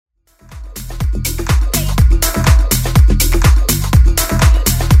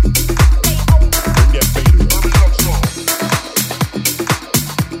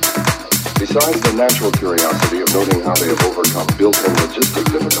Besides the natural curiosity of noting how they have overcome built-in logistic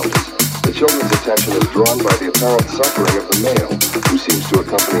difficulties, the children's attention is drawn by the apparent suffering of the male, who seems to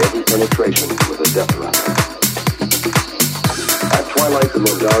accompany every penetration with a death rattle. At twilight, the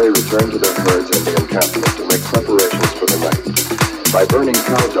Mondari return to their herds and the encampment to make preparations for the night. By burning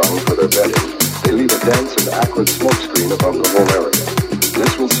cow dung for their bedding, they leave a dense and acrid smoke screen above the whole area.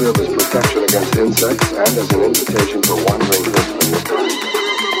 This will serve as protection against insects and as an invitation for wandering herdsmen with their